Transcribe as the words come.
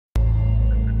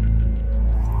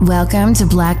Welcome to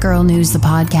Black Girl News, the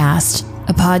podcast,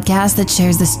 a podcast that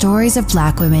shares the stories of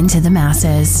Black women to the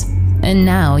masses. And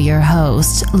now your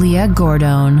host, Leah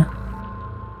Gordon.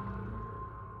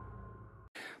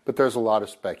 But there's a lot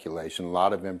of speculation, a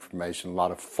lot of information, a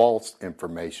lot of false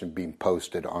information being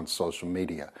posted on social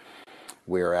media.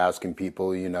 We're asking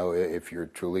people, if you're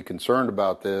truly concerned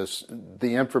about this,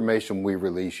 the information we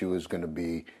release you is going to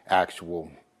be actual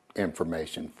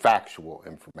information, factual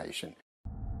information.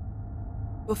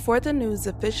 Before the news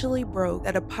officially broke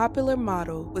that a popular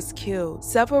model was killed,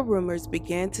 several rumors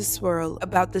began to swirl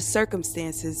about the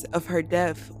circumstances of her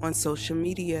death on social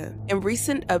media. In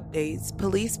recent updates,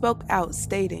 police spoke out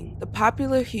stating the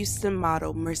popular Houston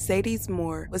model Mercedes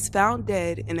Moore was found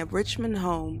dead in a Richmond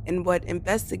home in what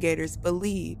investigators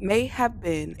believe may have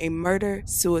been a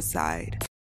murder-suicide.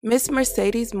 Miss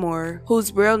Mercedes Moore,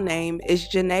 whose real name is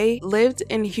Janae, lived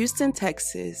in Houston,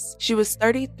 Texas. She was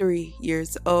 33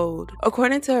 years old.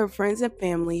 According to her friends and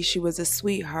family, she was a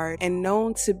sweetheart and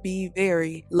known to be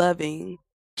very loving.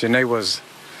 Janae was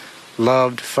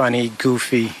loved, funny,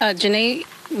 goofy. Janae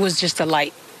was just a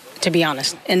light, to be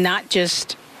honest, and not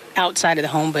just outside of the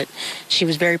home, but she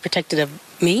was very protective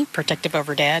of me, protective of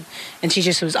her dad, and she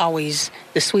just was always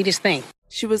the sweetest thing.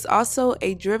 She was also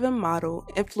a driven model,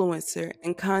 influencer,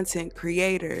 and content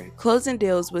creator, closing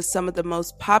deals with some of the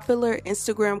most popular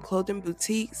Instagram clothing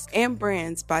boutiques and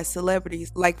brands by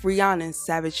celebrities like Rihanna's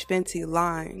Savage Fenty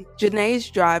line. Janae's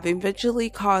drive eventually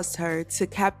caused her to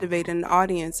captivate an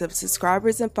audience of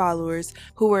subscribers and followers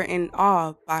who were in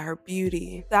awe by her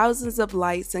beauty. Thousands of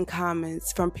likes and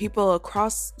comments from people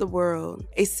across the world.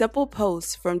 A simple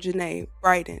post from Janae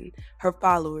brightened her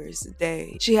followers'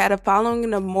 day. She had a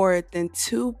following of more than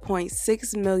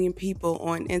 2.6 million people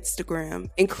on Instagram,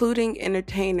 including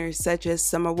entertainers such as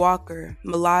Summer Walker,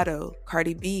 Mulatto,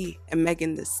 Cardi B, and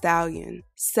Megan Thee Stallion.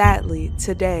 Sadly,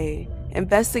 today,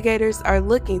 investigators are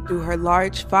looking through her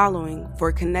large following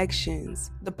for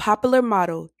connections. The popular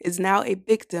model is now a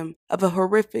victim of a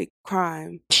horrific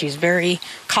crime. She's very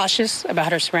cautious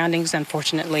about her surroundings.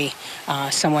 Unfortunately,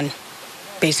 someone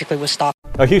basically was stalked.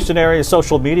 A Houston area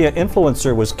social media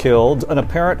influencer was killed, an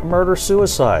apparent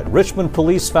murder-suicide. Richmond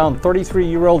police found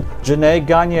 33-year-old Janae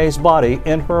Gagne's body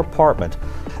in her apartment,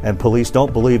 and police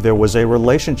don't believe there was a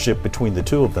relationship between the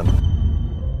two of them.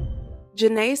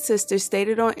 Janae's sister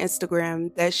stated on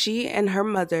Instagram that she and her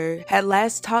mother had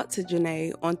last talked to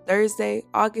Janae on Thursday,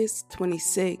 August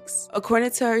 26.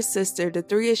 According to her sister, the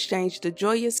three exchanged a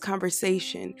joyous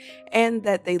conversation and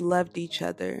that they loved each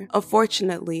other.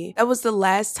 Unfortunately, that was the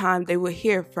last time they would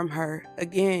hear from her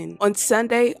again. On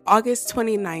Sunday, August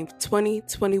 29,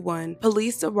 2021,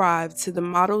 police arrived to the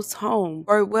model's home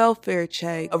for a welfare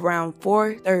check around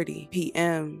 4:30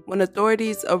 p.m. When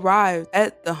authorities arrived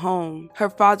at the home, her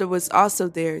father was also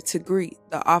there to greet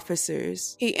the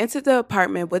officers. He entered the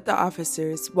apartment with the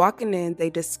officers. Walking in, they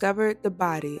discovered the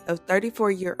body of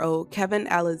 34-year-old Kevin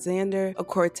Alexander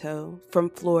Ocorto from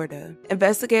Florida.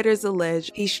 Investigators allege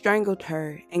he strangled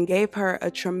her and gave her a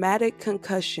traumatic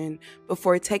concussion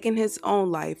before taking his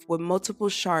own life with multiple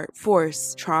sharp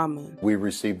force trauma. We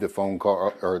received the phone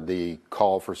call or the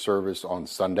call for service on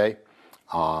Sunday.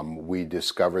 We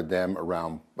discovered them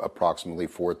around approximately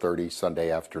 4:30 Sunday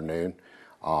afternoon.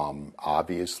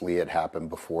 Obviously it happened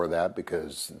before that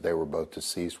because they were both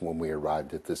deceased when we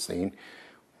arrived at the scene.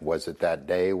 Was it that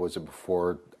day? Was it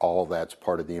before? All that's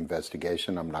part of the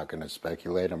investigation. I'm not going to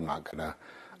speculate. I'm not going to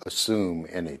assume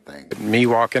anything. Me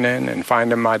walking in and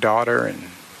finding my daughter and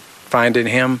finding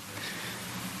him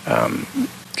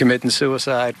committing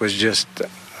suicide was just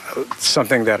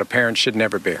something that a parent should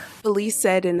never bear. Police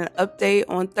said in an update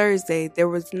on Thursday there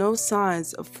was no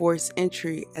signs of forced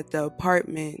entry at the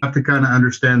apartment. You have to kind of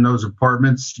understand those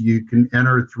apartments. You can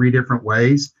enter three different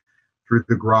ways: through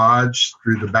the garage,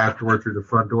 through the back door, through the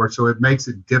front door. So it makes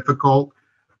it difficult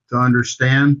to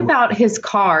understand. About his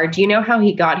car, do you know how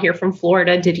he got here from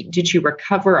Florida? Did you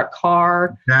recover a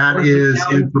car? That is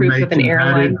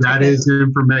information. That is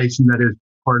information that is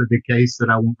part of the case that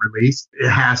I won't release. It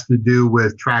has to do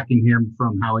with tracking him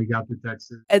from how he got to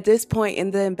Texas. At this point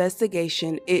in the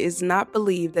investigation, it is not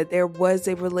believed that there was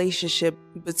a relationship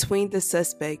between the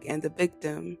suspect and the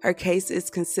victim. Her case is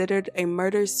considered a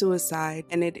murder-suicide,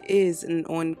 and it is an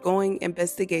ongoing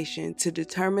investigation to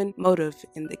determine motive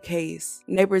in the case.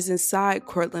 Neighbors inside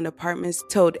Cortland Apartments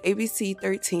told ABC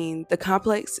 13 the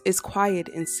complex is quiet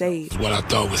and safe. What I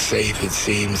thought was safe, it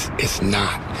seems it's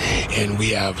not. And we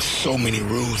have so many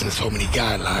rules and so many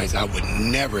guidelines, I would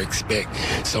never expect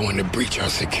someone to breach our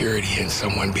security and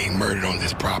someone being murdered on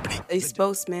this property. A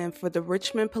spokesman for the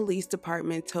Richmond Police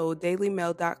Department told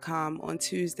DailyMail.com on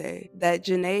Tuesday that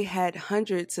Janae had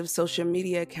hundreds of social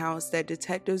media accounts that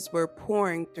detectives were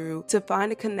pouring through to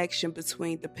find a connection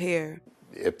between the pair.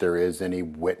 If there is any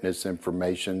witness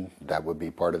information, that would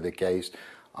be part of the case.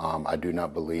 I do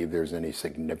not believe there's any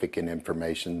significant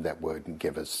information that would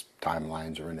give us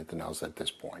timelines or anything else at this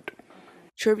point.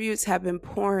 Tributes have been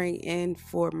pouring in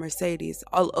for Mercedes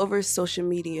all over social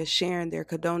media, sharing their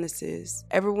condolences.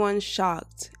 Everyone's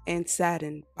shocked and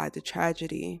saddened by the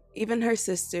tragedy. Even her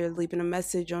sister leaving a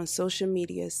message on social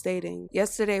media stating,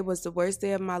 "Yesterday was the worst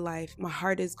day of my life. My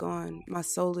heart is gone. My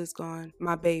soul is gone.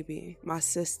 My baby, my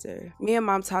sister. Me and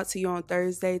mom talked to you on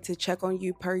Thursday to check on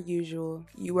you per usual.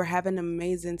 You were having an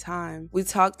amazing time. We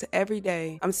talked every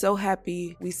day. I'm so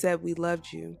happy we said we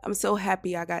loved you. I'm so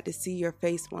happy I got to see your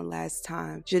face one last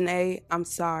time. Janae, I'm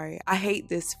sorry. I hate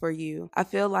this for you. I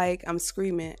feel like I'm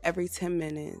screaming every 10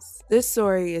 minutes. This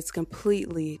story is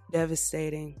completely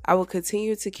devastating. I will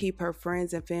continue to keep her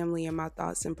friends and family in my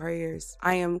thoughts and prayers.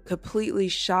 I am completely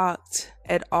shocked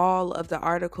at all of the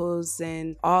articles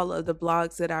and all of the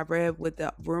blogs that I read with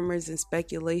the rumors and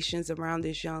speculations around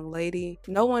this young lady.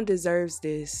 No one deserves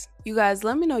this. You guys,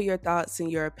 let me know your thoughts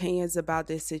and your opinions about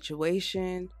this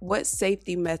situation. What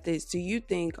safety methods do you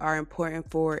think are important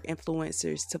for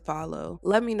influencers to follow?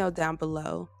 Let me know down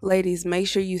below. Ladies, make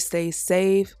sure you stay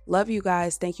safe. Love you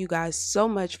guys. Thank you guys so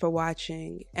much for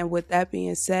watching. And with that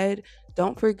being said,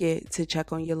 don't forget to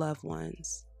check on your loved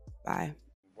ones. Bye.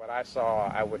 What I saw,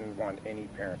 I wouldn't want any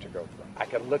parent to go through. I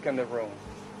could look in the room.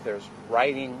 There's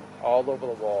writing all over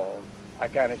the wall. I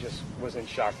kind of just was in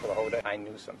shock for the whole day. I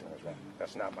knew something was wrong.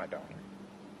 That's not my daughter.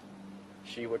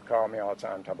 She would call me all the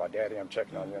time, talk about, "Daddy, I'm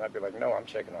checking on you." And I'd be like, "No, I'm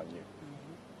checking on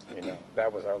you." You know,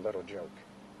 that was our little joke.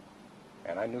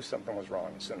 And I knew something was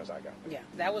wrong as soon as I got there. Yeah,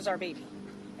 that was our baby.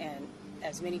 And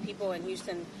as many people in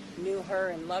Houston knew her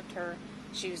and loved her,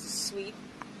 she was as sweet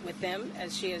with them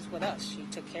as she is with us. She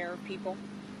took care of people.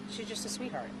 She's just a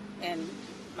sweetheart. And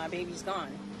my baby's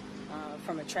gone.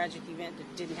 From a tragic event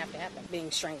that didn't have to happen. Being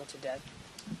strangled to death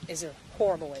is a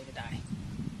horrible way to die.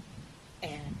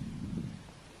 And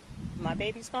my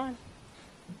baby's gone.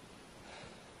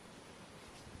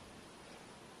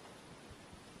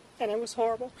 And it was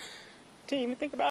horrible to even think about.